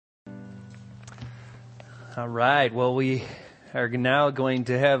All right. Well, we are now going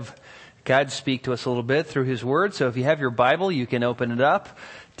to have God speak to us a little bit through His Word. So if you have your Bible, you can open it up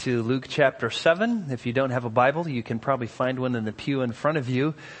to Luke chapter 7. If you don't have a Bible, you can probably find one in the pew in front of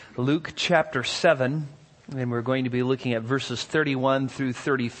you. Luke chapter 7. And we're going to be looking at verses 31 through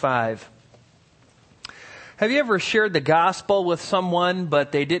 35. Have you ever shared the gospel with someone,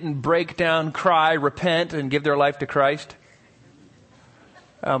 but they didn't break down, cry, repent, and give their life to Christ?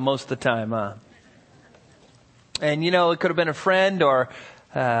 Most of the time, And it could have been a friend or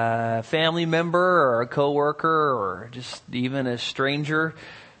a family member or a coworker or just even a stranger.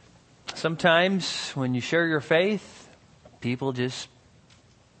 Sometimes when you share your faith, people just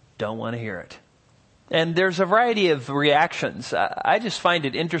don't want to hear it. And there's a variety of reactions. I just find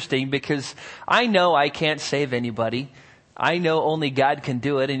it interesting because I know I can't save anybody. I know only God can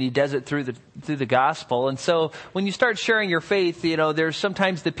do it, and He does it through the gospel. And so when you start sharing your faith, there's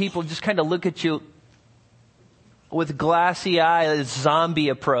sometimes the people just kind of look at you with glassy eyes, zombie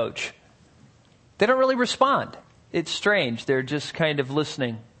approach. They don't really respond. It's strange. They're just kind of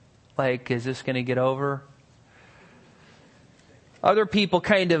listening. Like, is this going to get over? Other people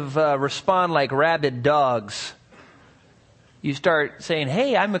kind of respond like rabid dogs. You start saying,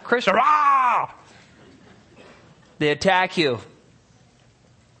 hey, I'm a Christian. Rah! They attack you.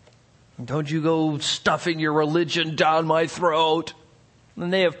 Don't you go stuffing your religion down my throat.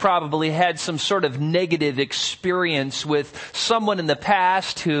 And they have probably had some sort of negative experience with someone in the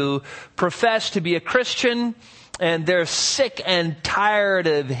past who professed to be a Christian, and they're sick and tired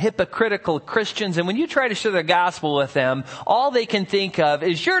of hypocritical Christians. And when you try to share the gospel with them, all they can think of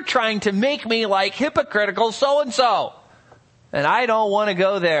is, you're trying to make me like hypocritical so-and-so. And I don't want to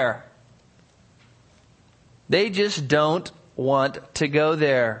go there. They just don't want to go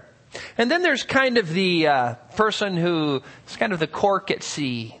there. And then there's kind of the person who is kind of the cork at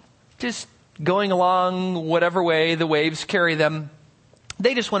sea, just going along whatever way the waves carry them.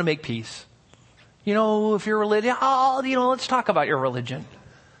 They just want to make peace. If you're religious, let's talk about your religion.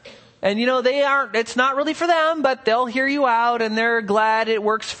 And it's not really for them, but they'll hear you out and they're glad it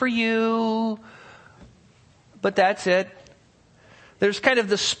works for you. But that's it. There's kind of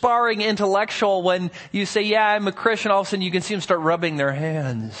the sparring intellectual when you say, yeah, I'm a Christian. All of a sudden you can see them start rubbing their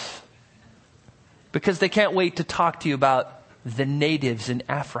hands. Because they can't wait to talk to you about the natives in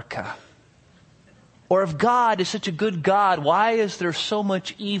Africa. Or if God is such a good God, why is there so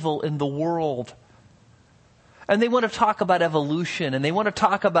much evil in the world? And they want to talk about evolution and they want to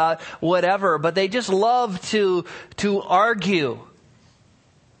talk about whatever, but they just love to argue.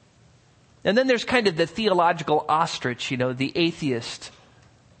 And then there's kind of the theological ostrich, the atheist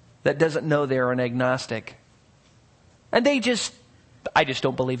that doesn't know they're an agnostic. And I just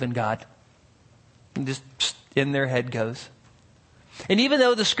don't believe in God. And just in their head goes. And even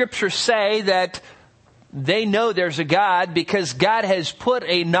though the scriptures say that they know there's a God because God has put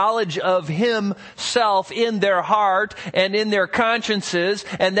a knowledge of Himself in their heart and in their consciences,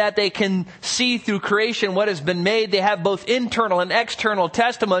 and that they can see through creation what has been made. They have both internal and external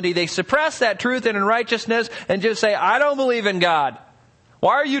testimony. They suppress that truth and unrighteousness and just say, I don't believe in God.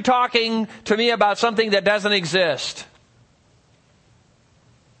 Why are you talking to me about something that doesn't exist?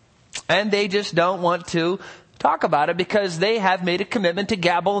 And they just don't want to talk about it because they have made a commitment to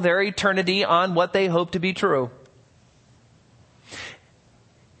gamble their eternity on what they hope to be true.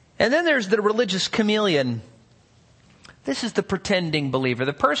 And then there's the religious chameleon. This is the pretending believer.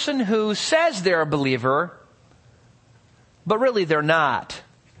 The person who says they're a believer, but really they're not.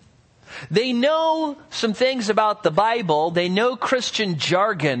 They know some things about the Bible. They know Christian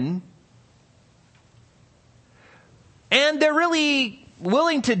jargon. And they're really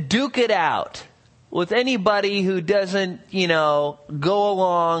willing to duke it out with anybody who doesn't, go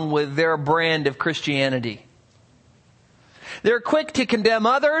along with their brand of Christianity. They're quick to condemn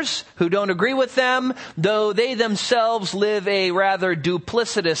others who don't agree with them, though they themselves live a rather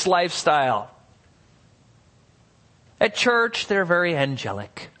duplicitous lifestyle. At church, they're very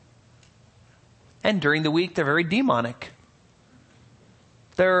angelic. And during the week, they're very demonic.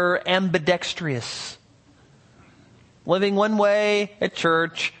 They're ambidextrous. Living one way at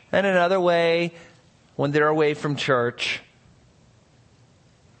church and another way when they're away from church.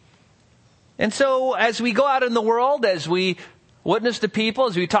 And so as we go out in the world, as we witness to people,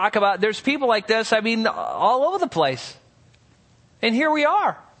 as we talk about, there's people like this, all over the place. And here we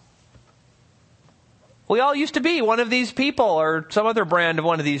are. We all used to be one of these people or some other brand of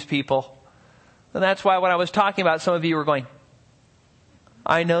one of these people. And that's why when I was talking about, some of you were going,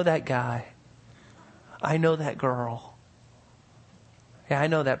 I know that guy. I know that girl. Yeah, I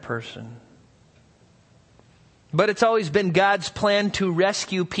know that person. But it's always been God's plan to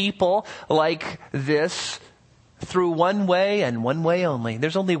rescue people like this through one way and one way only.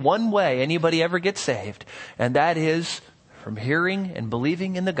 There's only one way anybody ever gets saved, and that is from hearing and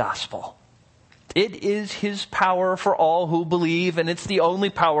believing in the gospel. It is His power for all who believe, and it's the only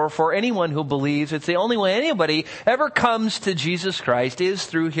power for anyone who believes. It's the only way anybody ever comes to Jesus Christ is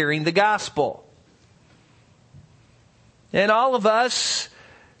through hearing the gospel. And all of us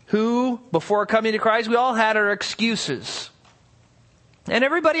who, before coming to Christ, we all had our excuses. And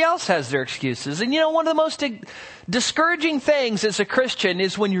everybody else has their excuses. And you know, one of the most discouraging things as a Christian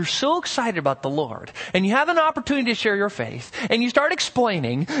is when you're so excited about the Lord and you have an opportunity to share your faith and you start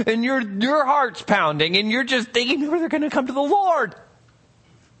explaining and your heart's pounding and you're just thinking they're going to come to the Lord.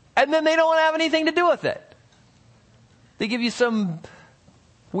 And then they don't have anything to do with it. They give you some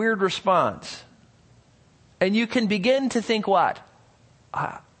weird response. And you can begin to think what?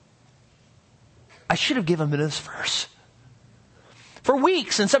 I should have given him this verse. For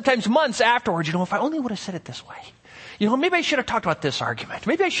weeks and sometimes months afterwards, if I only would have said it this way. Maybe I should have talked about this argument.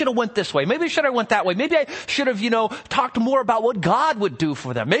 Maybe I should have went this way. Maybe I should have went that way. Maybe I should have, talked more about what God would do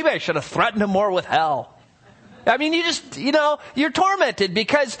for them. Maybe I should have threatened them more with hell. I mean, you're tormented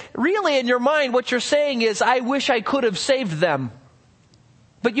because really in your mind what you're saying is, I wish I could have saved them.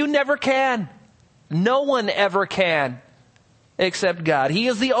 But you never can. No one ever can. Except God. He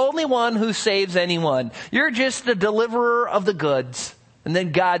is the only one who saves anyone. You're just the deliverer of the goods. And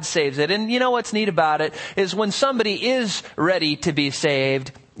then God saves it. And you know what's neat about it is when somebody is ready to be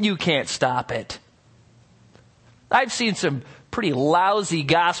saved, you can't stop it. I've seen some pretty lousy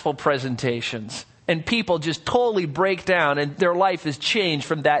gospel presentations. And people just totally break down and their life is changed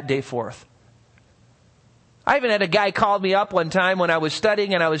from that day forth. I even had a guy call me up one time when I was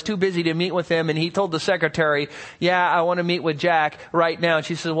studying and I was too busy to meet with him, and he told the secretary, yeah, I want to meet with Jack right now. And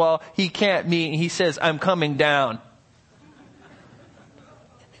she said, well, he can't meet. And he says, I'm coming down.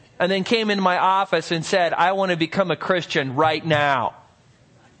 And then came into my office and said, I want to become a Christian right now.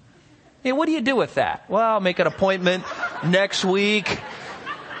 Hey, what do you do with that? Well, I'll make an appointment next week.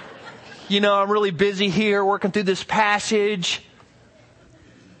 I'm really busy here working through this passage.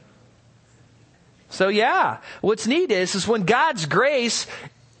 So yeah, what's neat is when God's grace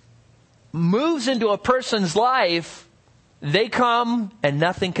moves into a person's life, they come and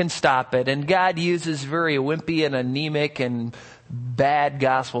nothing can stop it. And God uses very wimpy and anemic and bad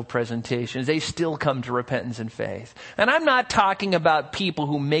gospel presentations. They still come to repentance and faith. And I'm not talking about people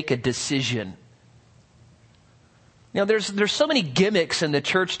who make a decision. There's so many gimmicks in the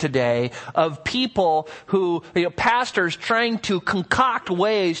church today of people who, pastors trying to concoct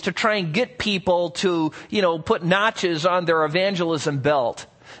ways to try and get people to, put notches on their evangelism belt.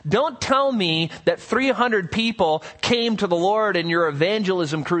 Don't tell me that 300 people came to the Lord in your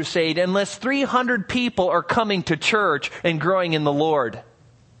evangelism crusade unless 300 people are coming to church and growing in the Lord.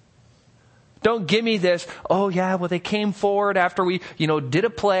 Don't give me this, they came forward after we, did a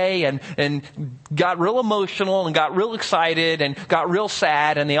play and got real emotional and got real excited and got real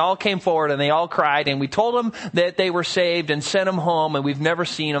sad, and they all came forward and they all cried and we told them that they were saved and sent them home, and we've never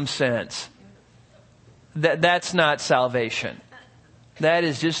seen them since. That's not salvation. That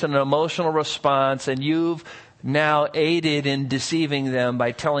is just an emotional response, and you've now aided in deceiving them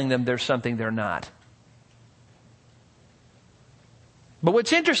by telling them there's something they're not. But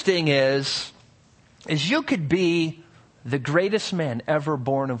what's interesting is you could be the greatest man ever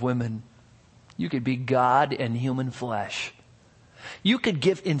born of women. You could be God in human flesh. You could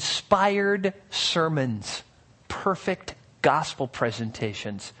give inspired sermons, perfect gospel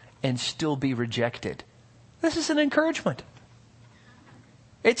presentations, and still be rejected. This is an encouragement.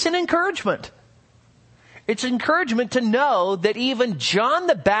 It's an encouragement. It's encouragement to know that even John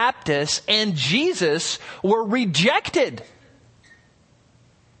the Baptist and Jesus were rejected,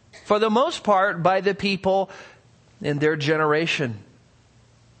 for the most part, by the people in their generation.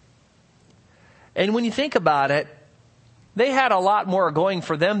 And when you think about it, they had a lot more going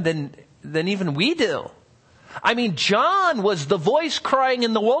for them than even we do. I mean, John was the voice crying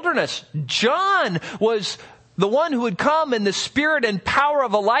in the wilderness. John was the one who would come in the spirit and power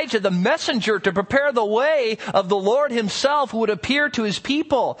of Elijah, the messenger, to prepare the way of the Lord himself who would appear to his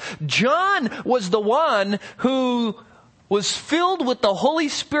people. John was the one who was filled with the Holy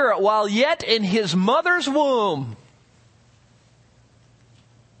Spirit while yet in his mother's womb.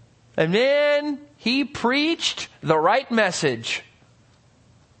 And then he preached the right message.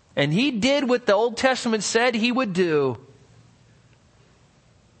 And he did what the Old Testament said he would do.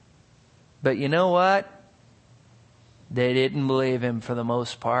 But you know what? They didn't believe him for the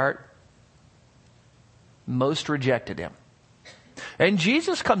most part. Most rejected him. And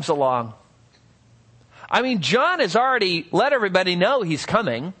Jesus comes along. I mean, John has already let everybody know he's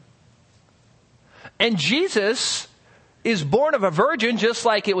coming. And Jesus is born of a virgin, just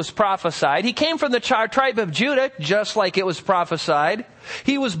like it was prophesied. He came from the tribe of Judah, just like it was prophesied.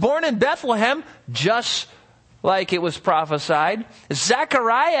 He was born in Bethlehem, just like it was prophesied.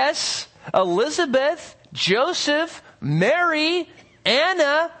 Zacharias, Elizabeth, Joseph, Mary,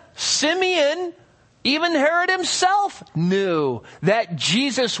 Anna, Simeon, even Herod himself knew that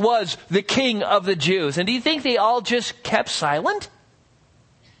Jesus was the King of the Jews. And do you think they all just kept silent?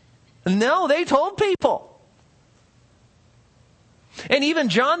 No, they told people. And even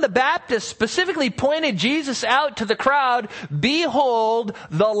John the Baptist specifically pointed Jesus out to the crowd. Behold,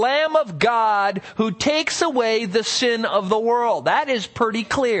 the Lamb of God who takes away the sin of the world. That is pretty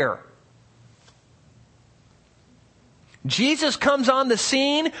clear. Jesus comes on the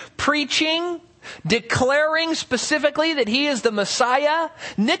scene preaching, declaring specifically that he is the Messiah.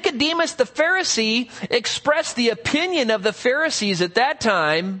 Nicodemus the Pharisee expressed the opinion of the Pharisees at that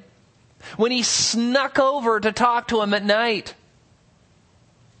time when he snuck over to talk to him at night.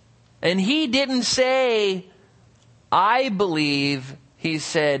 And he didn't say, I believe. He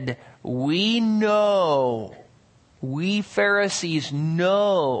said, we know, we Pharisees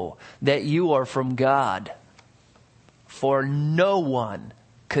know that you are from God. For no one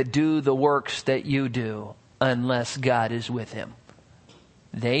could do the works that you do unless God is with him.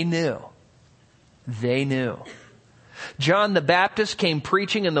 They knew. They knew. John the Baptist came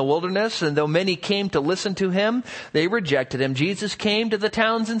preaching in the wilderness, and though many came to listen to him, they rejected him. Jesus came to the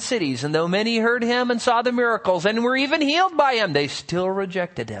towns and cities, and though many heard him and saw the miracles and were even healed by him, they still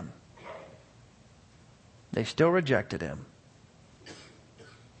rejected him. They still rejected him.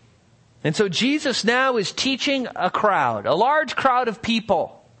 And so Jesus now is teaching a crowd, a large crowd of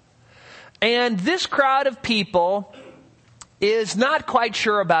people. And this crowd of people is not quite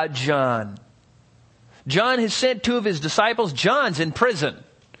sure about John. John has sent two of his disciples. John's in prison.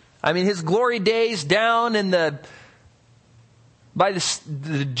 I mean, his glory days down in by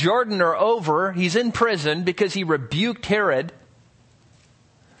the Jordan are over. He's in prison because he rebuked Herod.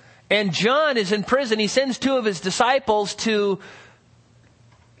 And John is in prison. He sends two of his disciples to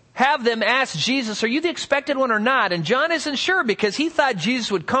have them ask Jesus, are you the expected one or not? And John isn't sure because he thought Jesus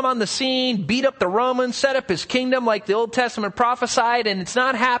would come on the scene, beat up the Romans, set up his kingdom like the Old Testament prophesied, and it's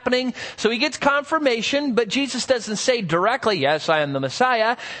not happening. So he gets confirmation, but Jesus doesn't say directly, yes, I am the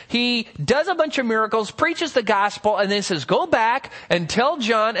Messiah. He does a bunch of miracles, preaches the gospel, and then says, go back and tell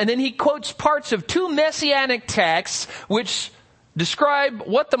John. And then he quotes parts of two messianic texts, which describe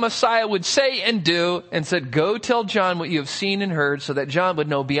what the Messiah would say and do, and said, go tell John what you have seen and heard, so that John would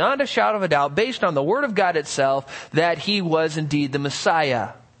know beyond a shadow of a doubt, based on the Word of God itself, that he was indeed the Messiah.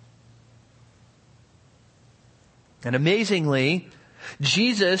 And amazingly,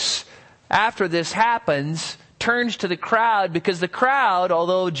 Jesus, after this happens, turns to the crowd, because the crowd,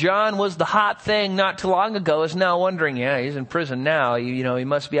 although John was the hot thing not too long ago, is now wondering, yeah, he's in prison now, he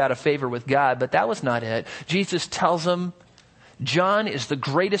must be out of favor with God. But that was not it. Jesus tells them, John is the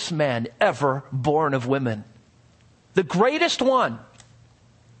greatest man ever born of women. The greatest one.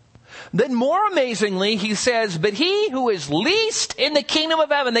 Then more amazingly, he says, but he who is least in the kingdom of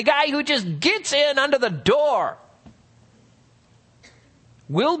heaven, the guy who just gets in under the door,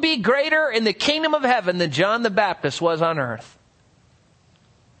 will be greater in the kingdom of heaven than John the Baptist was on earth.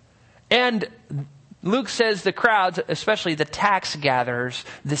 And Luke says the crowds, especially the tax gatherers,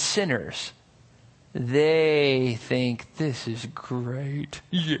 the sinners, they think this is great.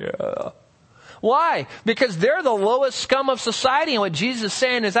 Yeah. Why? Because they're the lowest scum of society. And what Jesus is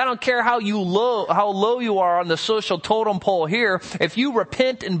saying is, I don't care how low you are on the social totem pole here. If you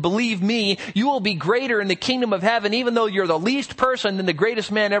repent and believe me, you will be greater in the kingdom of heaven, even though you're the least person than the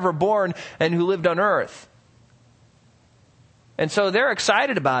greatest man ever born and who lived on earth. And so they're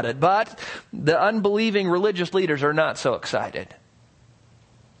excited about it. But the unbelieving religious leaders are not so excited.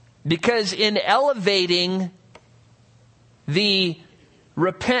 Because in elevating the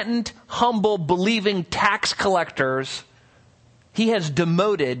repentant, humble, believing tax collectors, he has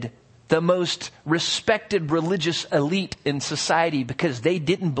demoted the most respected religious elite in society, because they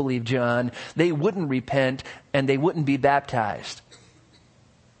didn't believe John, they wouldn't repent, and they wouldn't be baptized.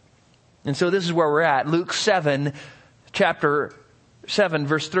 And so this is where we're at. Luke 7, chapter 7,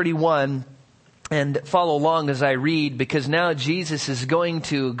 verse 31. And follow along as I read, because now Jesus is going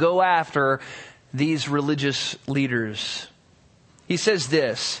to go after these religious leaders. He says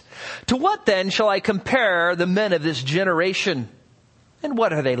this, to what then shall I compare the men of this generation? And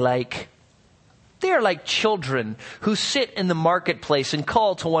what are they like? They are like children who sit in the marketplace and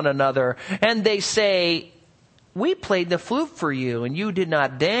call to one another. And they say, we played the flute for you and you did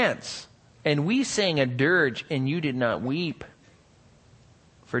not dance. And we sang a dirge, and you did not weep.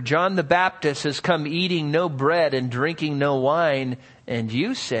 For John the Baptist has come eating no bread and drinking no wine, and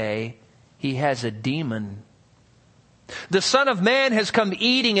you say he has a demon. The Son of Man has come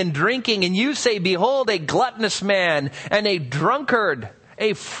eating and drinking, and you say, behold, a gluttonous man and a drunkard,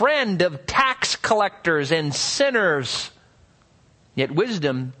 a friend of tax collectors and sinners. Yet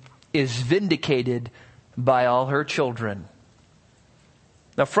wisdom is vindicated by all her children.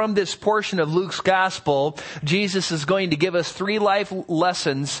 Now, from this portion of Luke's gospel, Jesus is going to give us 3 life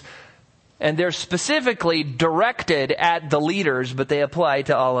lessons, and they're specifically directed at the leaders, but they apply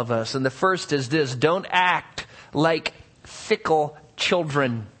to all of us. And the first is this: don't act like fickle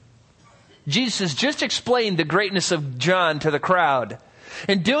children. Jesus has just explained the greatness of John to the crowd.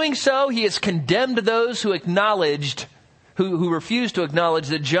 In doing so, he has condemned those who refused to acknowledge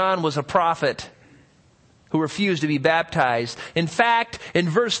that John was a prophet, who refused to be baptized. In fact, in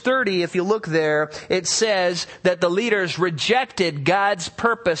verse 30, if you look there, it says that the leaders rejected God's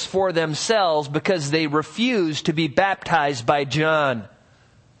purpose for themselves because they refused to be baptized by John.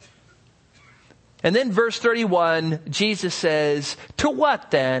 And then verse 31, Jesus says, to what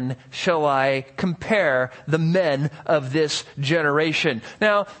then shall I compare the men of this generation?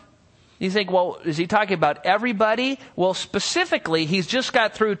 Now, you think, well, is he talking about everybody? Well, specifically, he's just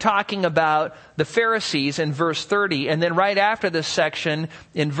got through talking about the Pharisees in verse 30. And then right after this section,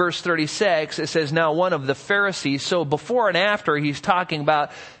 in verse 36, it says, now one of the Pharisees. So before and after, he's talking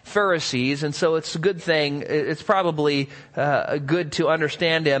about Pharisees. And so it's a good thing. It's probably good to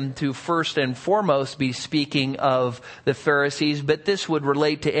understand him to first and foremost be speaking of the Pharisees. But this would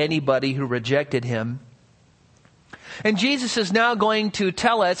relate to anybody who rejected him. And Jesus is now going to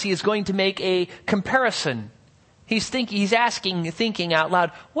tell us, he is going to make a comparison. He's thinking out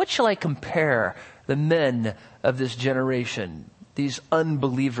loud, what shall I compare the men of this generation, these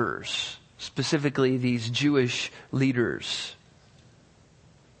unbelievers, specifically these Jewish leaders?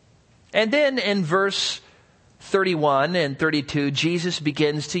 And then in verse 31 and 32, Jesus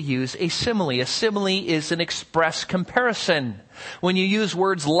begins to use a simile. A simile is an express comparison. When you use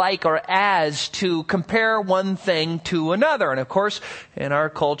words like or as to compare one thing to another. And of course, in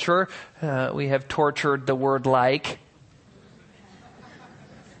our culture, we have tortured the word like.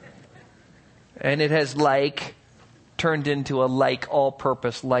 And it has like turned into a like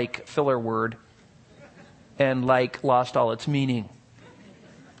all-purpose like filler word. And like lost all its meaning.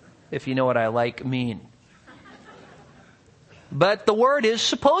 If you know what I like mean. But the word is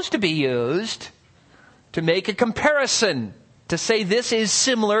supposed to be used to make a comparison, to say this is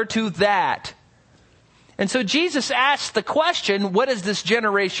similar to that. And so Jesus asks the question, what is this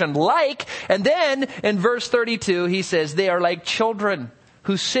generation like? And then in verse 32, he says, they are like children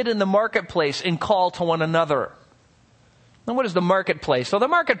who sit in the marketplace and call to one another. And what is the marketplace? So the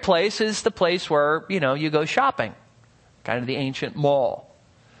marketplace is the place where, you go shopping. Kind of the ancient mall.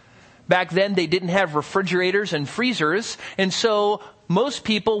 Back then, they didn't have refrigerators and freezers, and so most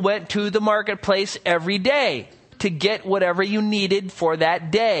people went to the marketplace every day to get whatever you needed for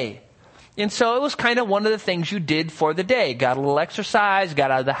that day. And so it was kind of one of the things you did for the day. Got a little exercise,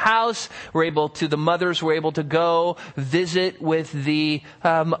 got out of the house, the mothers were able to go visit with the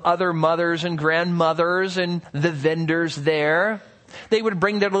other mothers and grandmothers and the vendors there. They would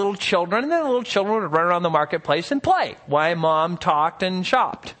bring their little children, and then the little children would run around the marketplace and play while mom talked and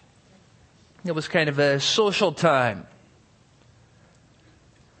shopped. It was kind of a social time.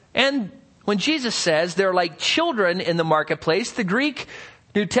 And when Jesus says they're like children in the marketplace, the Greek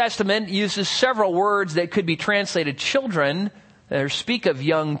New Testament uses several words that could be translated children, or speak of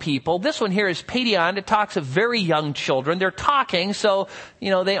young people. This one here is paidion. It talks of very young children. They're talking, so,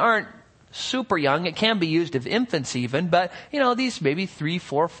 they aren't super young. It can be used of infants even, but, these maybe 3,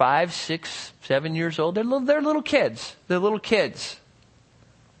 4, 5, 6, 7 years old. They're little kids. They're little kids.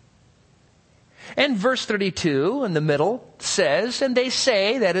 And verse 32 in the middle says, and they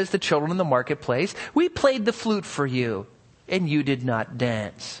say, that is the children in the marketplace, we played the flute for you, and you did not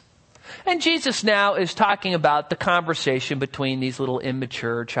dance. And Jesus now is talking about the conversation between these little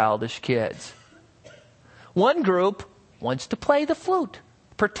immature, childish kids. One group wants to play the flute,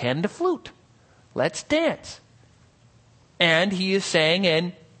 pretend a flute. Let's dance. And he is saying,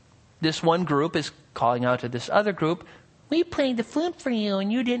 and this one group is calling out to this other group, we played the flute for you,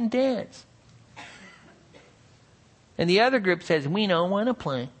 and you didn't dance. And the other group says, we don't want to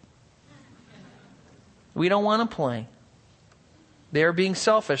play. We don't want to play. They're being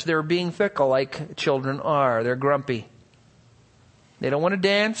selfish. They're being fickle like children are. They're grumpy. They don't want to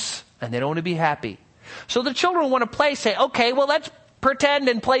dance and they don't want to be happy. So the children want to play, say, okay, well, let's pretend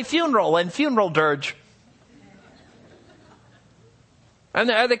and play funeral and funeral dirge. And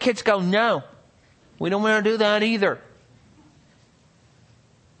the other kids go, no, we don't want to do that either.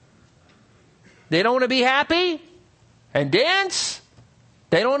 They don't want to be happy and dance.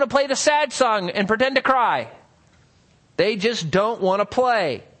 They don't want to play the sad song and pretend to cry. They just don't want to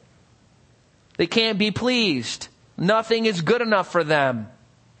play. They can't be pleased. Nothing is good enough for them.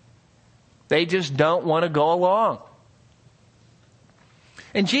 They just don't want to go along.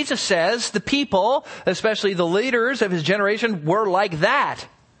 And Jesus says the people, especially the leaders of his generation, were like that.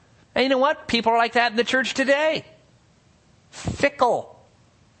 And you know what? People are like that in the church today. Fickle,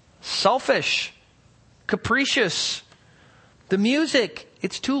 selfish, capricious. The music,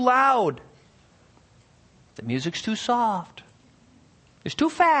 it's too loud. The music's too soft. It's too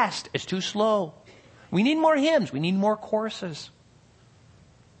fast. It's too slow. We need more hymns. We need more choruses.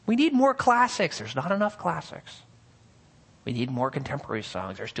 We need more classics. There's not enough classics. We need more contemporary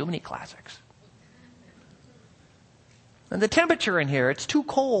songs. There's too many classics. And the temperature in here, it's too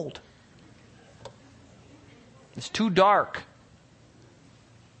cold. It's too dark.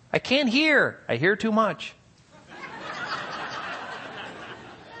 I can't hear. I hear too much.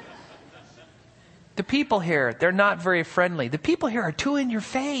 The people here, they're not very friendly. The people here are too in your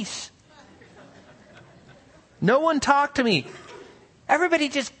face. No one talked to me. Everybody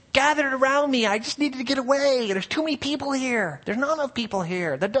just gathered around me. I just needed to get away. There's too many people here. There's not enough people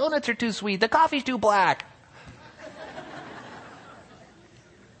here. The donuts are too sweet. The coffee's too black.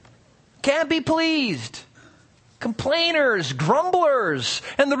 Can't be pleased. Complainers, grumblers.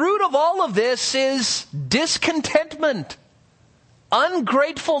 And the root of all of this is discontentment,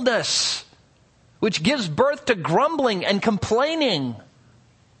 ungratefulness, which gives birth to grumbling and complaining.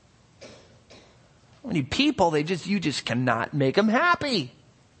 Many people, you just cannot make them happy.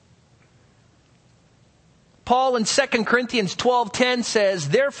 Paul in 2 Corinthians 12:10 says,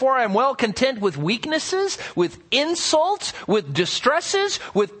 therefore I am well content with weaknesses, with insults, with distresses,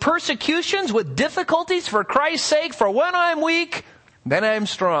 with persecutions, with difficulties for Christ's sake. For when I am weak, then I am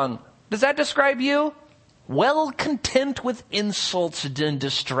strong. Does that describe you? Well content with insults and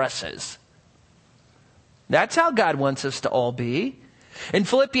distresses. That's how God wants us to all be. In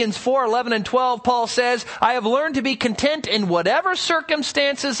Philippians 4:11 and 12, Paul says, I have learned to be content in whatever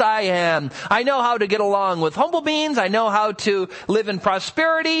circumstances I am. I know how to get along with humble beings. I know how to live in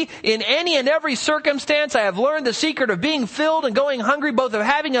prosperity. In any and every circumstance, I have learned the secret of being filled and going hungry, both of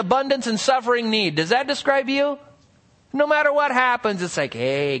having abundance and suffering need. Does that describe you? No matter what happens, it's like,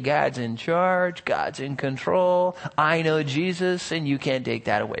 hey, God's in charge. God's in control. I know Jesus, and you can't take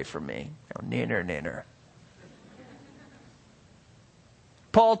that away from me. Oh, ninner.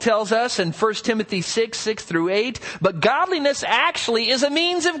 Paul tells us in 1 Timothy 6:6-8, but godliness actually is a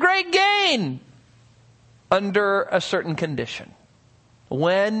means of great gain under a certain condition,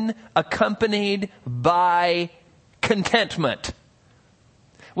 when accompanied by contentment,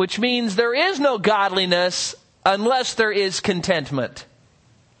 which means there is no godliness unless there is contentment.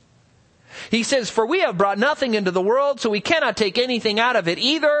 He says, for we have brought nothing into the world, so we cannot take anything out of it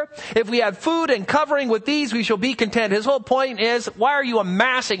either. If we have food and covering, with these we shall be content. His whole point is, why are you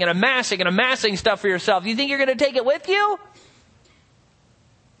amassing stuff for yourself? You think you're going to take it with you?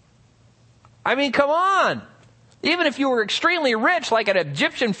 I mean, come on. Even if you were extremely rich, like an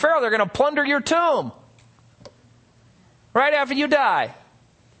Egyptian pharaoh, they're going to plunder your tomb right after you die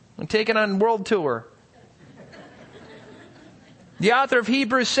and take it on world tour. The author of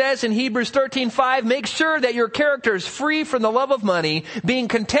Hebrews says in Hebrews 13:5, make sure that your character is free from the love of money, being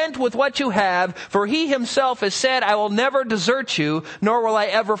content with what you have, for he himself has said, I will never desert you, nor will I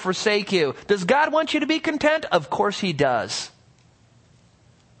ever forsake you. Does God want you to be content? Of course he does.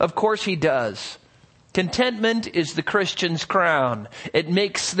 Of course he does. Contentment is the Christian's crown. It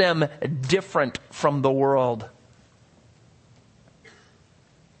makes them different from the world.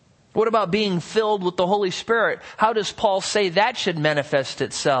 What about being filled with the Holy Spirit? How does Paul say that should manifest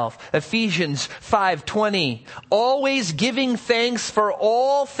itself? Ephesians 5:20. Always giving thanks for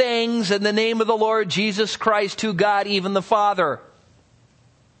all things in the name of the Lord Jesus Christ to God, even the Father.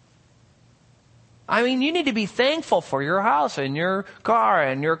 I mean, you need to be thankful for your house and your car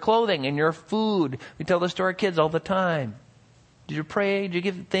and your clothing and your food. We tell this to our kids all the time. Did you pray? Did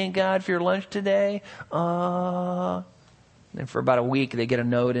you thank God for your lunch today? And for about a week, they get a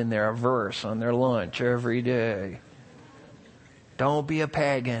note in there, a verse on their lunch every day. Don't be a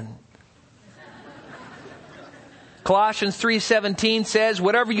pagan. Colossians 3:17 says,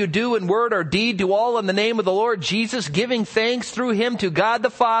 whatever you do in word or deed, do all in the name of the Lord Jesus, giving thanks through him to God the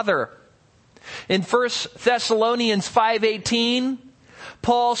Father. In 1 Thessalonians 5:18,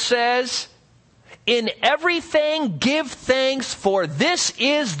 Paul says, in everything give thanks, for this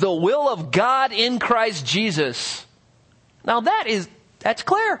is the will of God in Christ Jesus. Now that is That's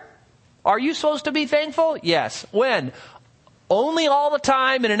clear. Are you supposed to be thankful? Yes. When? Only all the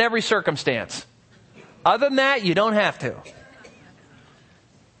time and in every circumstance. Other than that, you don't have to.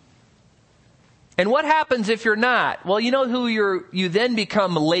 And what happens if you're not? Well, you know who you then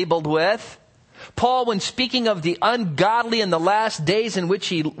become labeled with? Paul, when speaking of the ungodly in the last days in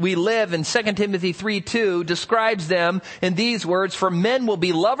which we live in 2 Timothy 3:2, describes them in these words, "For men will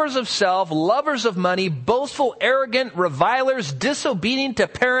be lovers of self, lovers of money, boastful, arrogant, revilers, disobedient to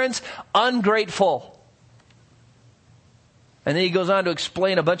parents, ungrateful." And then he goes on to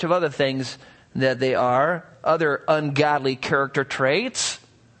explain a bunch of other things that they are, other ungodly character traits.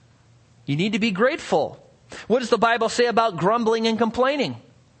 You need to be grateful. What does the Bible say about grumbling and complaining?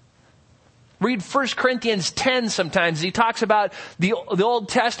 Read 1 Corinthians 10 sometimes. He talks about the Old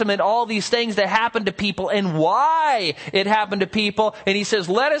Testament, all these things that happened to people and why it happened to people. And he says,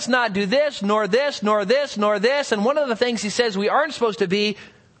 let us not do this, nor this, nor this, nor this. And one of the things he says we aren't supposed to be,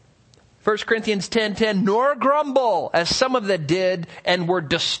 1 Corinthians 10:10, nor grumble, as some of them did and were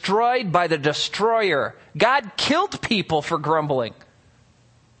destroyed by the destroyer. God killed people for grumbling.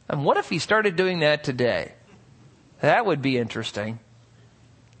 And what if he started doing that today? That would be interesting.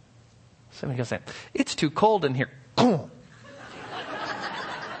 Somebody goes, it's too cold in here.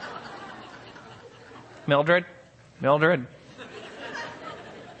 Mildred.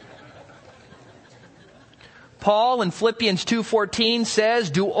 Paul in Philippians 2:14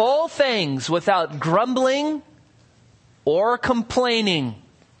 says, do all things without grumbling or complaining.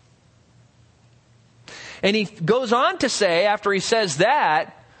 And he goes on to say, after he says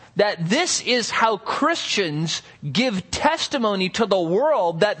that this is how Christians give testimony to the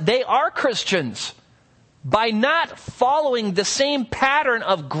world that they are Christians, by not following the same pattern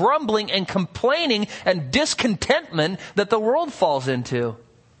of grumbling and complaining and discontentment that the world falls into.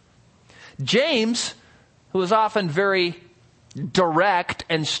 James, who is often very direct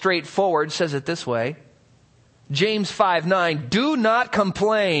and straightforward, says it this way. James 5:9, do not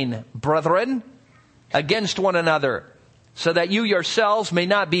complain, brethren, against one another, so that you yourselves may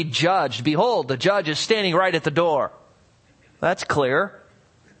not be judged. Behold, the judge is standing right at the door. That's clear.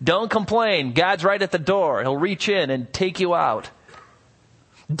 Don't complain. God's right at the door. He'll reach in and take you out.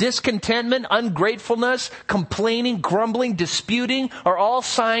 Discontentment, ungratefulness, complaining, grumbling, disputing are all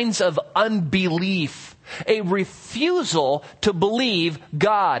signs of unbelief. A refusal to believe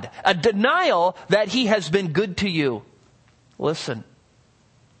God. A denial that He has been good to you. Listen,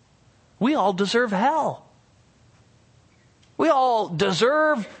 we all deserve hell. We all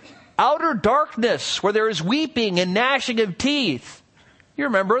deserve outer darkness where there is weeping and gnashing of teeth. You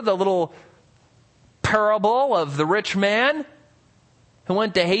remember the little parable of the rich man who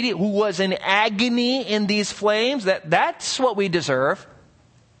went to Hades, who was in agony in these flames? That's what we deserve.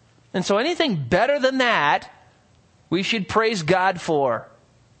 And so anything better than that, we should praise God for.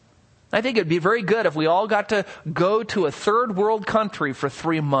 I think it'd be very good if we all got to go to a third world country for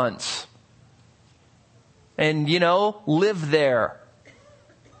 3 months. And, live there.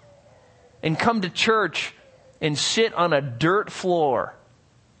 And come to church and sit on a dirt floor.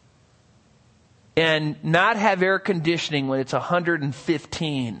 And not have air conditioning when it's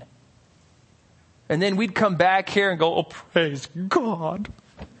 115. And then we'd come back here and go, oh, praise God.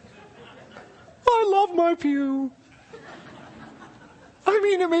 I love my pew. I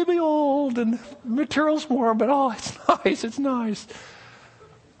mean, it may be old and material's warm, but it's nice.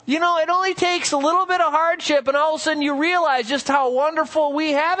 It only takes a little bit of hardship and all of a sudden you realize just how wonderful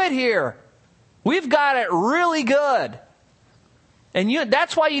we have it here. We've got it really good. And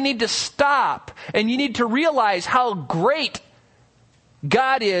that's why you need to stop and you need to realize how great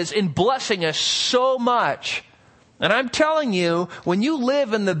God is in blessing us so much. And I'm telling you, when you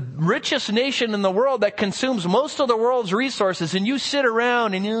live in the richest nation in the world that consumes most of the world's resources and you sit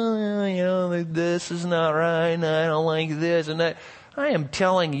around and this is not right and I don't like this and that, I am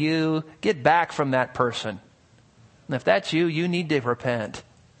telling you, get back from that person. And if that's you, you need to repent.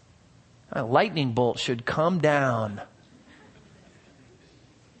 A lightning bolt should come down.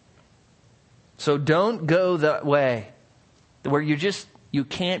 So don't go that way where you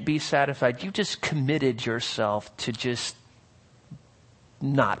can't be satisfied. You just committed yourself to just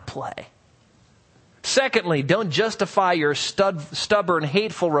not play. Secondly, don't justify your stubborn,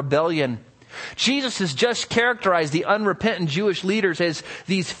 hateful rebellion. Jesus has just characterized the unrepentant Jewish leaders as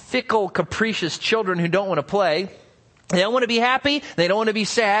these fickle, capricious children who don't want to play. They don't want to be happy. They don't want to be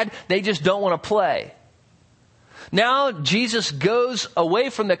sad. They just don't want to play. Now Jesus goes away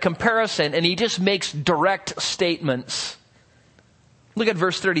from the comparison and he just makes direct statements. Look at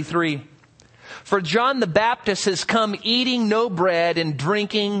verse 33. For John the Baptist has come eating no bread and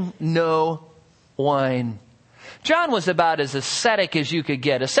drinking no wine. John was about as ascetic as you could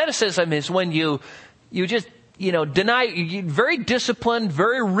get. Asceticism is when you just, deny, very disciplined,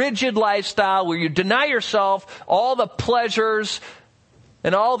 very rigid lifestyle where you deny yourself all the pleasures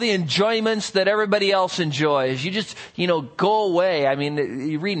and all the enjoyments that everybody else enjoys. You just, go away. I mean,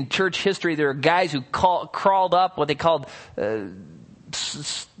 you read in church history, there are guys who crawled up what they called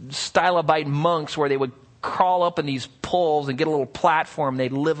stylobite monks, where they would crawl up in these poles and get a little platform.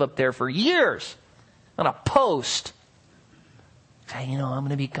 They'd live up there for years on a post. Say, I'm going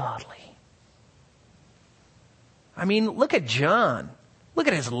to be godly. I mean, look at John. Look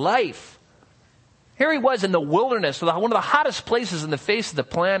at his life. Here he was in the wilderness, one of the hottest places in the face of the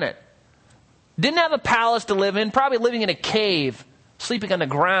planet. Didn't have a palace to live in, probably living in a cave, sleeping on the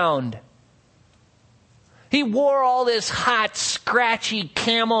ground. He wore all this hot, scratchy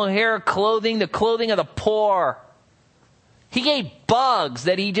camel hair clothing, the clothing of the poor. He ate bugs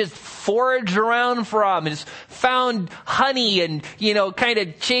that he just foraged around from and just found honey and, kind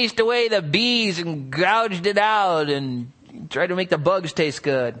of chased away the bees and gouged it out and tried to make the bugs taste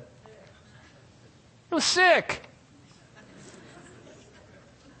good. He was sick.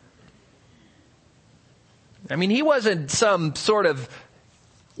 I mean, he wasn't some sort of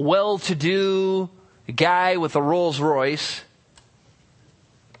well-to-do guy with a Rolls Royce.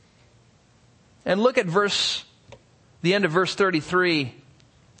 And look at the end of verse 33.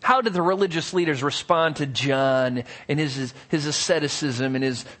 How did the religious leaders respond to John and his asceticism and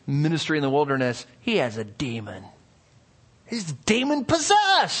his ministry in the wilderness? He has a demon. He's demon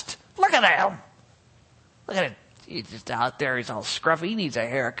possessed. Look at him. Look at him. He's just out there. He's all scruffy. He needs a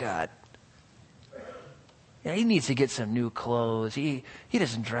haircut. Yeah, he needs to get some new clothes. He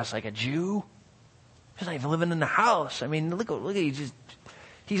doesn't dress like a Jew. He's not even living in the house. I mean, look at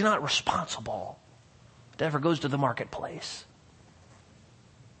he's not responsible. Never goes to the marketplace.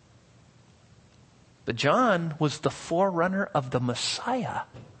 But John was the forerunner of the Messiah.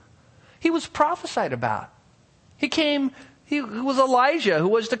 He was prophesied about. He was Elijah who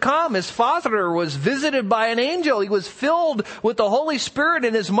was to come. His father was visited by an angel. He was filled with the Holy Spirit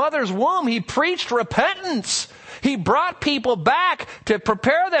in his mother's womb. He preached repentance. He brought people back to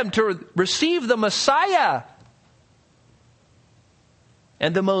prepare them to receive the Messiah.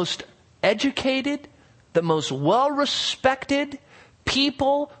 And the most educated, the most well-respected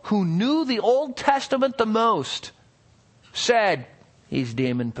people who knew the Old Testament the most said, he's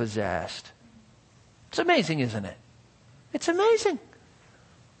demon-possessed. It's amazing, isn't it? It's amazing.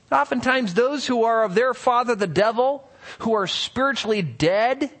 Oftentimes those who are of their father the devil, who are spiritually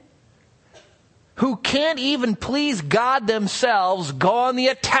dead, who can't even please God themselves, go on the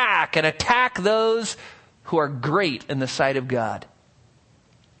attack and attack those who are great in the sight of God.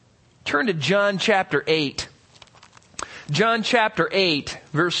 Turn to John chapter 8. John chapter 8,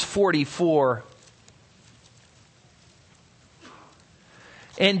 verse 44.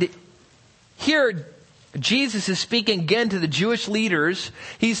 And here Jesus is speaking again to the Jewish leaders.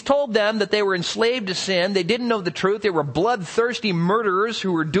 He's told them that they were enslaved to sin. They didn't know the truth. They were bloodthirsty murderers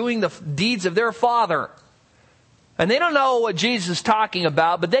who were doing the deeds of their father. And they don't know what Jesus is talking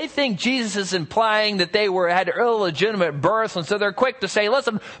about, but they think Jesus is implying that they had illegitimate birth, and so they're quick to say,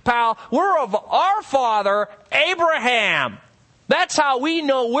 listen, pal, we're of our father, Abraham. That's how we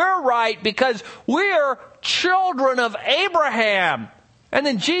know we're right, because we're children of Abraham. And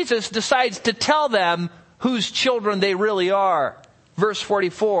then Jesus decides to tell them whose children they really are. Verse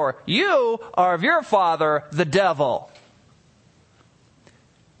 44, you are of your father, the devil.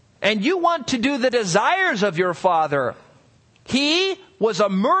 And you want to do the desires of your father. He was a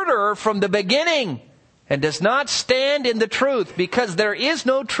murderer from the beginning and does not stand in the truth, because there is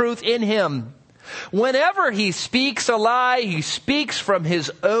no truth in him. Whenever he speaks a lie, he speaks from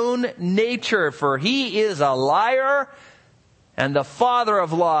his own nature, for he is a liar and the father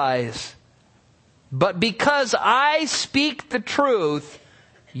of lies. But because I speak the truth,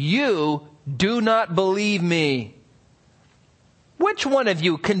 you do not believe me. Which one of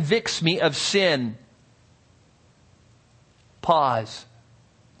you convicts me of sin? Pause.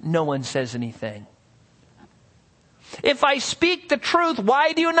 No one says anything. If I speak the truth,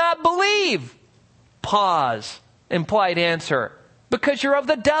 why do you not believe? Pause. Implied answer. Because you're of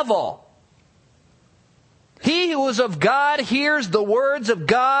the devil. He who is of God hears the words of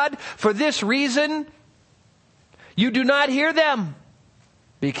God. For this reason, you do not hear them,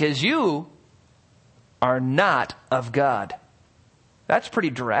 because you are not of God. That's pretty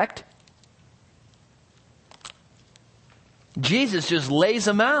direct. Jesus just lays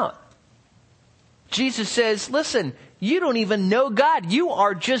them out. Jesus says, listen, you don't even know God. You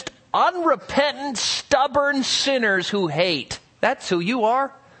are just unrepentant, stubborn sinners who hate. That's who you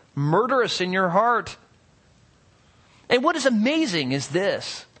are. Murderous in your heart. And what is amazing is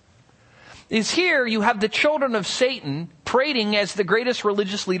this, is here you have the children of Satan parading as the greatest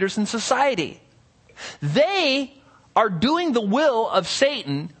religious leaders in society. They are doing the will of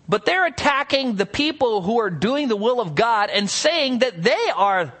Satan, but they're attacking the people who are doing the will of God and saying that they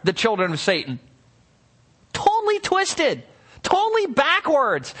are the children of Satan. Totally twisted. Totally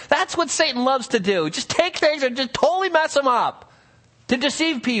backwards. That's what Satan loves to do. Just take things and just totally mess them up. To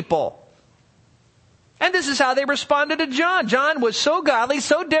deceive people. And this is how they responded to John. John was so godly,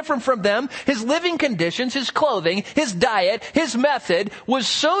 so different from them. His living conditions, his clothing, his diet, his method was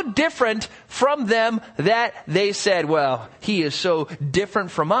so different from them that they said, well, he is so different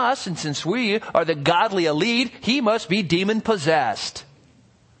from us, and since we are the godly elite, he must be demon-possessed.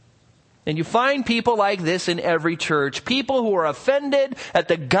 And you find people like this in every church. People who are offended at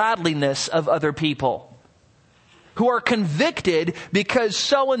the godliness of other people. Who are convicted because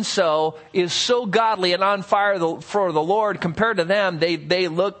so-and-so is so godly and on fire for the Lord. Compared to them, they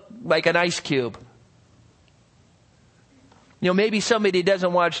look like an ice cube. You know, maybe somebody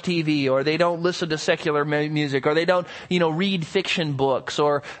doesn't watch TV, or they don't listen to secular music, or they don't, read fiction books,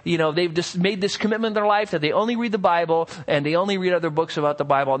 or, they've just made this commitment in their life that they only read the Bible, and they only read other books about the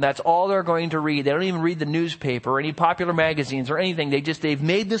Bible, and that's all they're going to read. They don't even read the newspaper or any popular magazines or anything. They've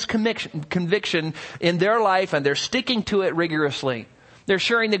made this conviction in their life, and they're sticking to it rigorously. They're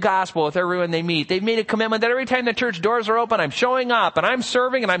sharing the gospel with everyone they meet. They've made a commitment that every time the church doors are open, I'm showing up, and I'm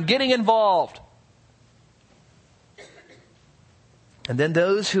serving, and I'm getting involved. And then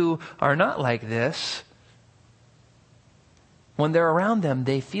those who are not like this, when they're around them,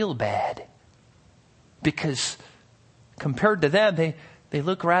 they feel bad. Because compared to them, they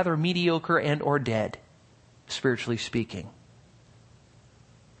look rather mediocre and or dead, spiritually speaking.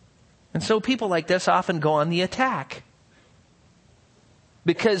 And so people like this often go on the attack.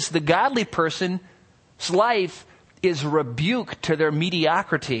 Because the godly person's life is rebuked to their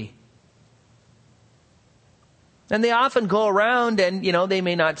mediocrity. And they often go around and, they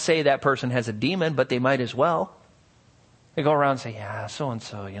may not say that person has a demon, but they might as well. They go around and say, yeah,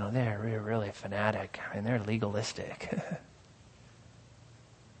 so-and-so, they're really fanatic. I mean, they're legalistic.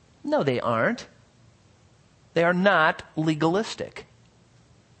 No, they aren't. They are not legalistic.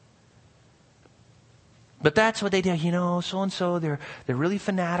 But that's what they do. So-and-so, they're really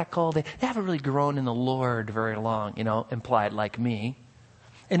fanatical. They haven't really grown in the Lord very long, implied like me.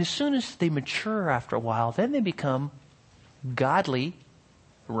 And as soon as they mature after a while, then they become godly,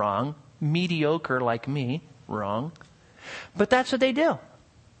 wrong, mediocre like me, wrong. But that's what they do.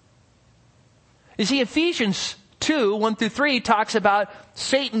 You see, Ephesians 2, 1 through 3 talks about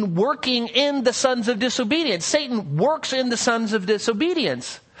Satan working in the sons of disobedience. Satan works in the sons of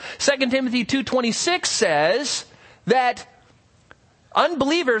disobedience. 2 Timothy 2:26 says that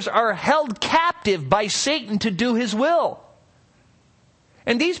unbelievers are held captive by Satan to do his will.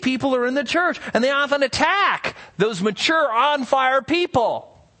 And these people are in the church, and they often attack those mature, on-fire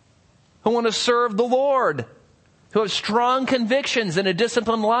people who want to serve the Lord, who have strong convictions and a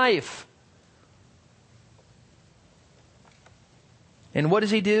disciplined life. And what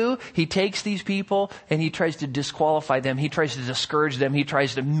does he do? He takes these people and he tries to disqualify them. He tries to discourage them. He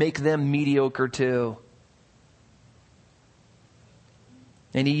tries to make them mediocre too.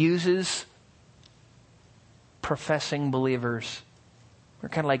 And he uses professing believers. They're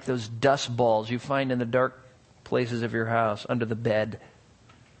kind of like those dust balls you find in the dark places of your house, under the bed.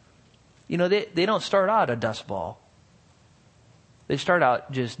 They don't start out a dust ball. They start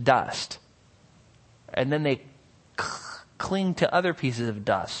out just dust. And then they cling to other pieces of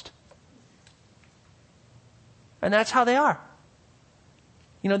dust. And that's how they are.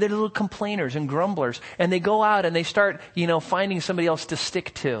 They're little complainers and grumblers. And they go out and they start, finding somebody else to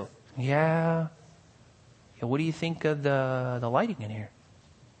stick to. Yeah. What do you think of the lighting in here?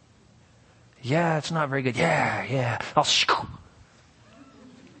 Yeah, it's not very good. Yeah.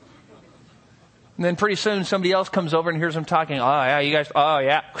 And then pretty soon somebody else comes over and hears them talking. Oh, yeah, you guys. Oh,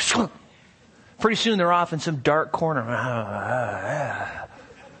 yeah. Pretty soon they're off in some dark corner.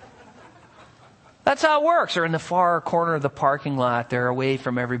 That's how it works. They're in the far corner of the parking lot. They're away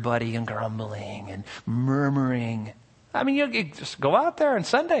from everybody and grumbling and murmuring. I mean, you just go out there on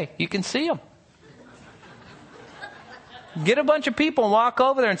Sunday. You can see them. Get a bunch of people and walk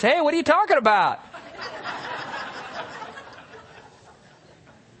over there and say, hey, what are you talking about?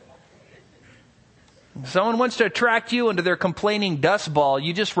 If someone wants to attract you into their complaining dust ball,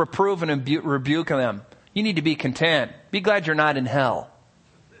 you just reprove and rebuke them. You need to be content. Be glad you're not in hell.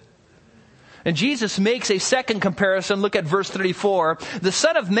 And Jesus makes a second comparison. Look at verse 34. The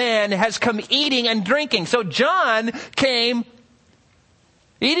Son of Man has come eating and drinking. So John came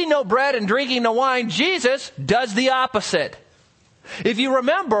Eating no bread and drinking no wine, Jesus does the opposite. If you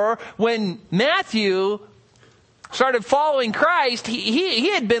remember, when Matthew started following Christ,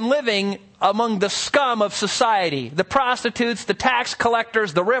 he had been living among the scum of society, the prostitutes, the tax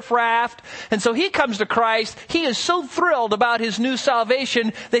collectors, the riffraff. And so he comes to Christ. He is so thrilled about his new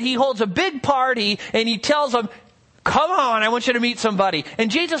salvation that he holds a big party and he tells them, come on, I want you to meet somebody.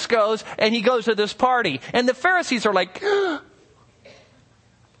 And Jesus goes and he goes to this party. And the Pharisees are like, and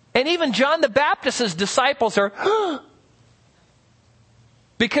even John the Baptist's disciples are,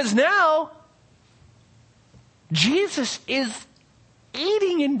 because now Jesus is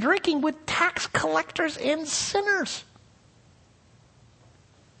eating and drinking with tax collectors and sinners.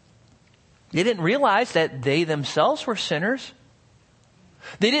 They didn't realize that they themselves were sinners.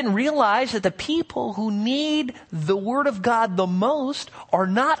 They didn't realize that the people who need the Word of God the most are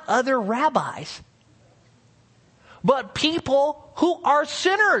not other rabbis, but people who are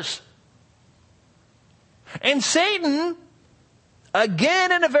sinners. And Satan,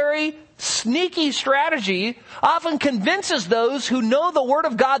 again in a very sneaky strategy, often convinces those who know the Word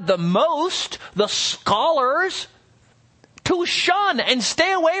of God the most, the scholars, to shun and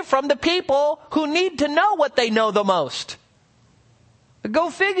stay away from the people who need to know what they know the most. Go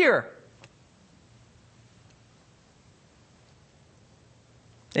figure.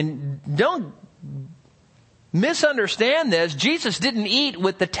 And don't misunderstand this. Jesus didn't eat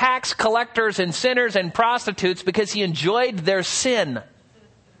with the tax collectors and sinners and prostitutes because he enjoyed their sin.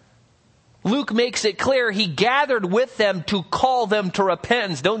 Luke makes it clear he gathered with them to call them to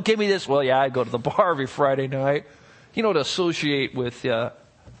repentance. Don't give me this, well, yeah, I go to the bar every Friday night, to associate with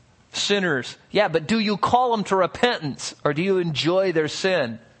sinners. Yeah, but do you call them to repentance or do you enjoy their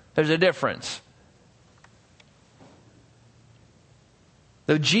sin? There's a difference.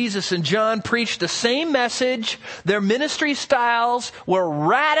 Though Jesus and John preached the same message, their ministry styles were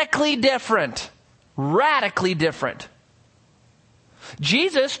radically different. Radically different.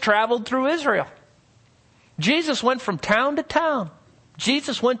 Jesus traveled through Israel. Jesus went from town to town.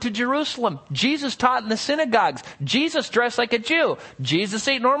 Jesus went to Jerusalem. Jesus taught in the synagogues. Jesus dressed like a Jew. Jesus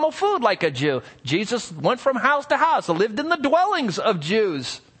ate normal food like a Jew. Jesus went from house to house, lived in the dwellings of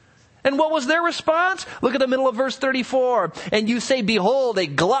Jews. And what was their response? Look at the middle of verse 34. And you say, behold, a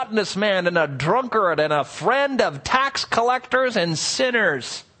gluttonous man and a drunkard and a friend of tax collectors and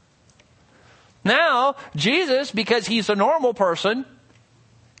sinners. Now, Jesus, because he's a normal person,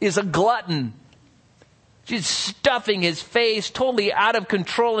 is a glutton. Just stuffing his face, totally out of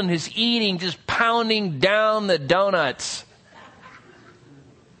control in his eating, just pounding down the donuts.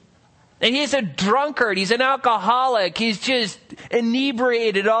 And he's a drunkard. He's an alcoholic. He's just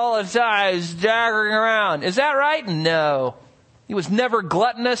inebriated all the time. He's staggering around. Is that right? No. He was never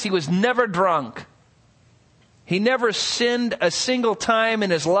gluttonous. He was never drunk. He never sinned a single time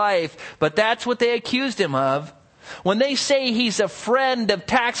in his life, but that's what they accused him of. When they say he's a friend of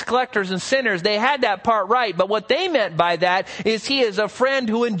tax collectors and sinners, they had that part right. But what they meant by that is he is a friend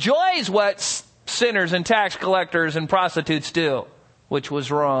who enjoys what sinners and tax collectors and prostitutes do, which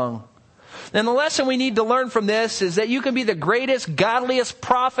was wrong. And the lesson we need to learn from this is that you can be the greatest, godliest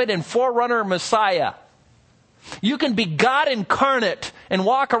prophet and forerunner Messiah. You can be God incarnate and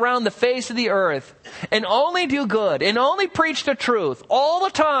walk around the face of the earth and only do good and only preach the truth all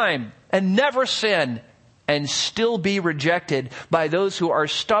the time and never sin, and still be rejected by those who are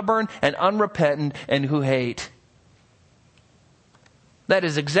stubborn and unrepentant and who hate. That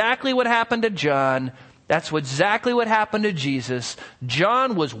is exactly what happened to John. That's exactly what happened to Jesus.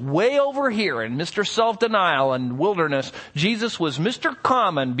 John was way over here in Mr. Self-Denial and wilderness. Jesus was Mr.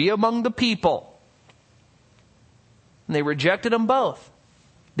 Common, be among the people. And they rejected them both.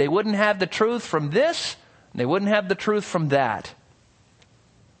 They wouldn't have the truth from this, and they wouldn't have the truth from that.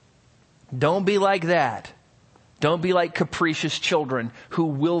 Don't be like that. Don't be like capricious children who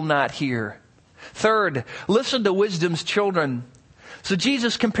will not hear. Third, listen to wisdom's children. So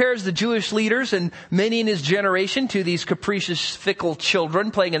Jesus compares the Jewish leaders and many in his generation to these capricious, fickle children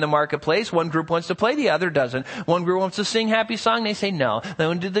playing in the marketplace. One group wants to play, the other doesn't. One group wants to sing happy song, they say no. They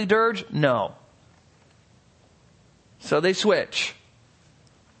want to do the dirge? No. So they switch.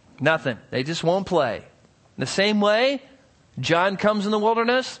 Nothing. They just won't play. The same way, John comes in the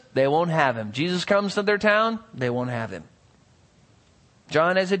wilderness, they won't have him. Jesus comes to their town, they won't have him.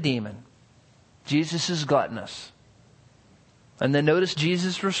 John is a demon. Jesus is gluttonous. And then notice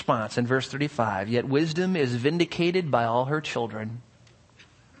Jesus' response in verse 35. Yet wisdom is vindicated by all her children.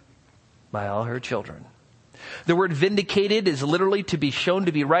 By all her children. The word vindicated is literally to be shown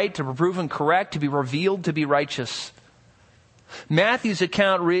to be right, to be proven correct, to be revealed to be righteous. Matthew's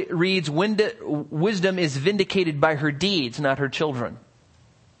account reads, wisdom is vindicated by her deeds, not her children.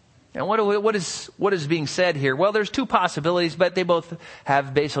 And what is being said here? Well, there's two possibilities, but they both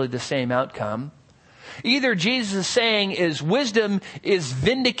have basically the same outcome. Either Jesus is saying is wisdom is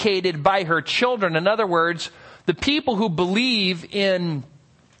vindicated by her children. In other words, the people who believe in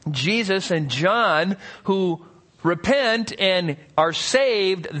Jesus and John, who repent and are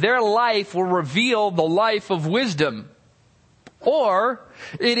saved, their life will reveal the life of wisdom. Or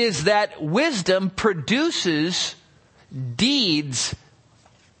it is that wisdom produces deeds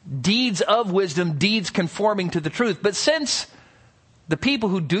of wisdom, deeds conforming to the truth. But since the people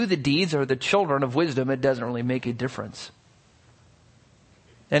who do the deeds are the children of wisdom, it doesn't really make a difference.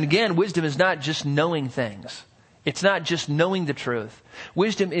 And again, wisdom is not just knowing things. It's not just knowing the truth.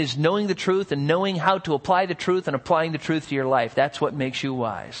 Wisdom is knowing the truth and knowing how to apply the truth and applying the truth to your life. That's what makes you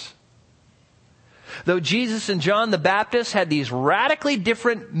wise. Though Jesus and John the Baptist had these radically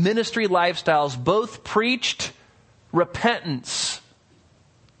different ministry lifestyles, both preached repentance.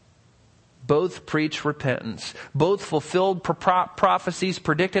 Both preached repentance. Both fulfilled prophecies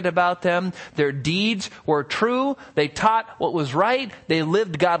predicted about them. Their deeds were true. They taught what was right. They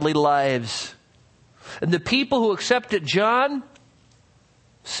lived godly lives. And the people who accepted John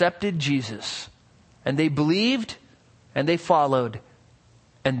accepted Jesus. And they believed and they followed.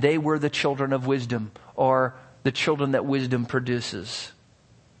 And they were the children of wisdom, or the children that wisdom produces.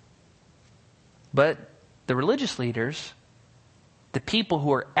 But the religious leaders, the people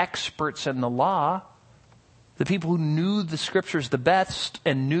who are experts in the law, the people who knew the scriptures the best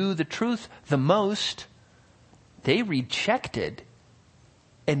and knew the truth the most, they rejected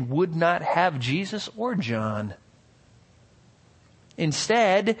and would not have Jesus or John.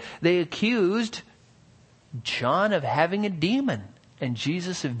 Instead, they accused John of having a demon and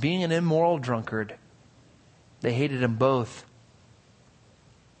Jesus of being an immoral drunkard. They hated them both.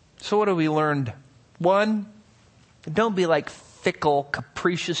 So what have we learned? One, don't be like fickle,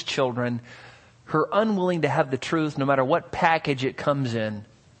 capricious children who are unwilling to have the truth no matter what package it comes in.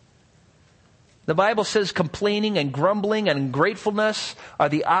 The Bible says complaining and grumbling and ungratefulness are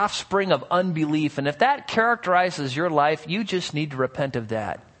the offspring of unbelief. And if that characterizes your life, you just need to repent of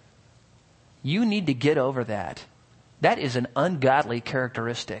that. You need to get over that. That is an ungodly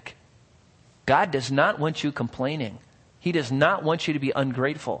characteristic. God does not want you complaining. He does not want you to be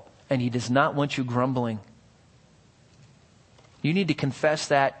ungrateful. And He does not want you grumbling. You need to confess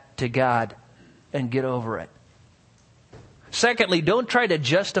that to God and get over it. Secondly, don't try to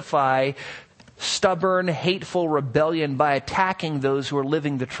justify stubborn, hateful rebellion by attacking those who are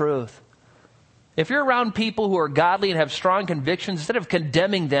living the truth. If you're around people who are godly and have strong convictions, instead of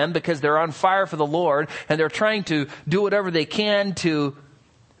condemning them because they're on fire for the Lord and they're trying to do whatever they can to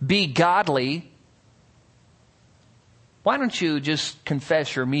be godly, why don't you just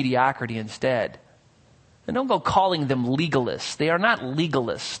confess your mediocrity instead? And don't go calling them legalists. They are not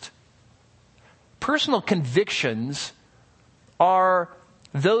legalists. Personal convictions are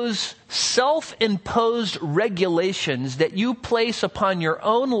those self-imposed regulations that you place upon your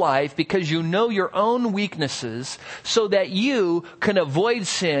own life because you know your own weaknesses so that you can avoid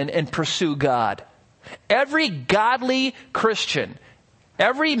sin and pursue God. Every godly Christian,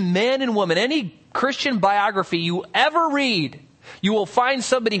 every man and woman, any Christian biography you ever read, you will find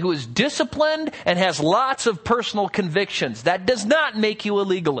somebody who is disciplined and has lots of personal convictions. That does not make you a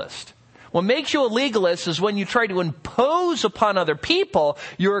legalist. What makes you a legalist is when you try to impose upon other people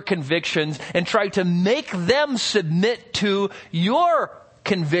your convictions and try to make them submit to your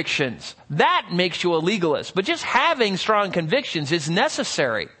convictions. That makes you a legalist. But just having strong convictions is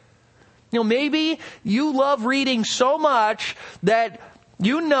necessary. You know, maybe you love reading so much that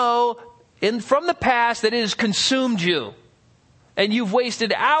you know from the past that it has consumed you. And you've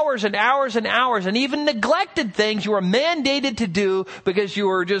wasted hours and hours and hours and even neglected things you were mandated to do because you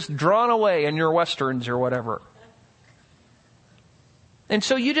were just drawn away in your Westerns or whatever. And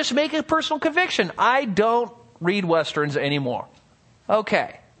so you just make a personal conviction. I don't read Westerns anymore.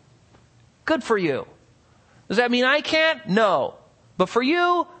 Okay. Good for you. Does that mean I can't? No. But for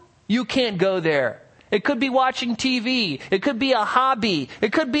you, you can't go there. It could be watching TV. It could be a hobby.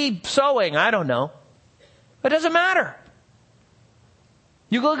 It could be sewing. I don't know. It doesn't matter.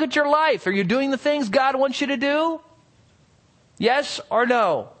 You look at your life. Are you doing the things God wants you to do? Yes or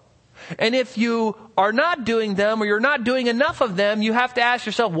no? And if you are not doing them or you're not doing enough of them, you have to ask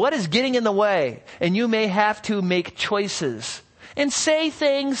yourself, what is getting in the way? And you may have to make choices and say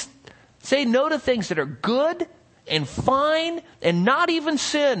no to things that are good and fine and not even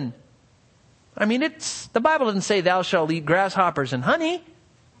sin. I mean, the Bible doesn't say thou shalt eat grasshoppers and honey.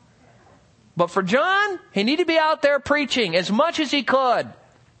 But for John, he needed to be out there preaching as much as he could.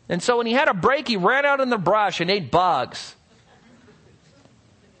 And so when he had a break, he ran out in the brush and ate bugs.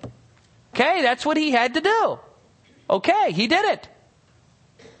 Okay, that's what he had to do. Okay, he did it.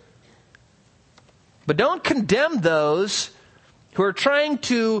 But don't condemn those who are trying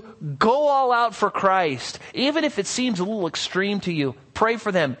to go all out for Christ. Even if it seems a little extreme to you, pray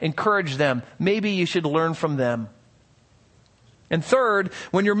for them, encourage them. Maybe you should learn from them. And third,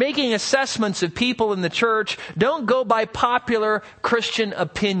 when you're making assessments of people in the church, don't go by popular Christian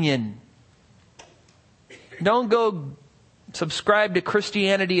opinion. Don't go subscribe to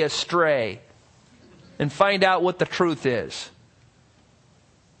Christianity astray and find out what the truth is.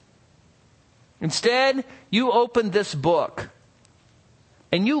 Instead, you open this book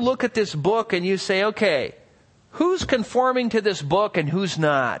and you look at this book and you say, okay, who's conforming to this book and who's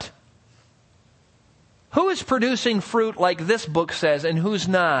not? Who is producing fruit like this book says and who's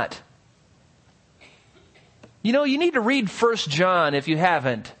not? You know, you need to read 1 John if you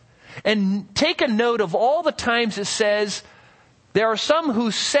haven't. And take a note of all the times it says there are some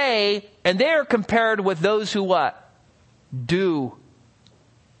who say, and they are compared with those who what? Do.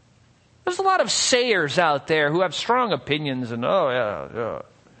 There's a lot of sayers out there who have strong opinions and, they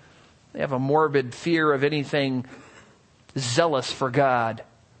have a morbid fear of anything zealous for God.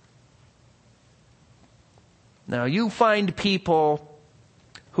 Now, you find people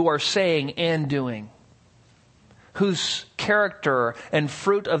who are saying and doing, whose character and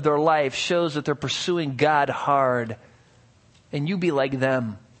fruit of their life shows that they're pursuing God hard, and you be like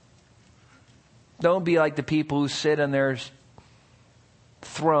them. Don't be like the people who sit on their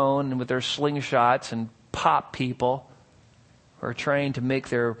throne with their slingshots and pop people who are trying to make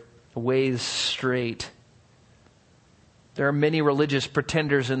their ways straight. There are many religious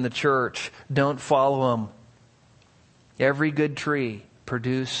pretenders in the church. Don't follow them. Every good tree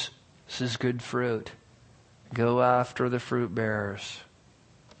produces good fruit. Go after the fruit bearers.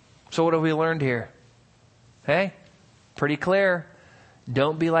 So what have we learned here? Hey, pretty clear.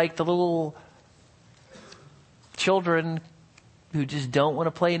 Don't be like the little children who just don't want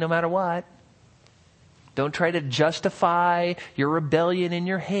to play no matter what. Don't try to justify your rebellion and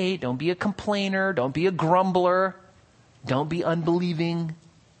your hate. Don't be a complainer. Don't be a grumbler. Don't be unbelieving.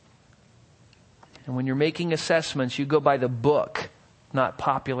 And when you're making assessments, you go by the book, not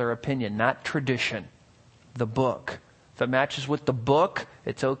popular opinion, not tradition. The book. If it matches with the book,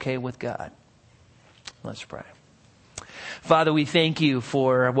 it's okay with God. Let's pray. Father, we thank you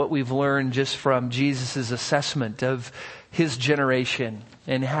for what we've learned just from Jesus' assessment of his generation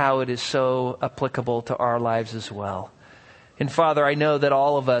and how it is so applicable to our lives as well. And Father, I know that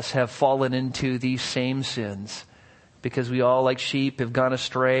all of us have fallen into these same sins because we all, like sheep, have gone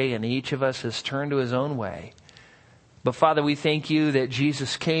astray and each of us has turned to his own way. But Father, we thank you that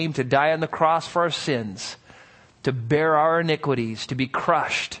Jesus came to die on the cross for our sins, to bear our iniquities, to be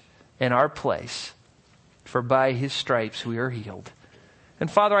crushed in our place. For by his stripes we are healed. And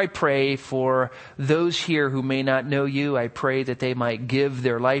Father, I pray for those here who may not know you. I pray that they might give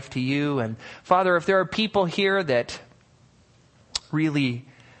their life to you. And Father, if there are people here that really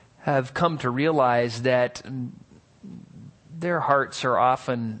have come to realize that their hearts are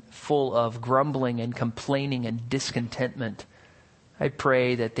often full of grumbling and complaining and discontentment, I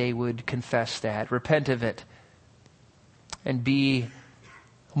pray that they would confess that, repent of it, and be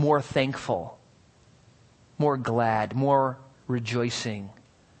more thankful, more glad, more rejoicing.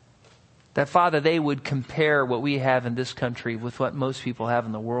 That, Father, they would compare what we have in this country with what most people have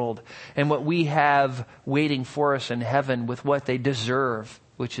in the world, and what we have waiting for us in heaven with what they deserve,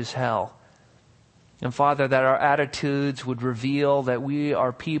 which is hell. And Father, that our attitudes would reveal that we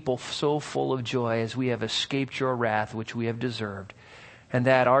are people so full of joy as we have escaped your wrath, which we have deserved. And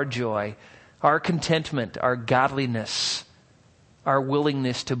that our joy, our contentment, our godliness, our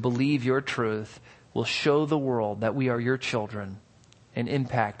willingness to believe your truth will show the world that we are your children and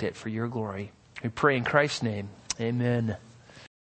impact it for your glory. We pray in Christ's name. Amen.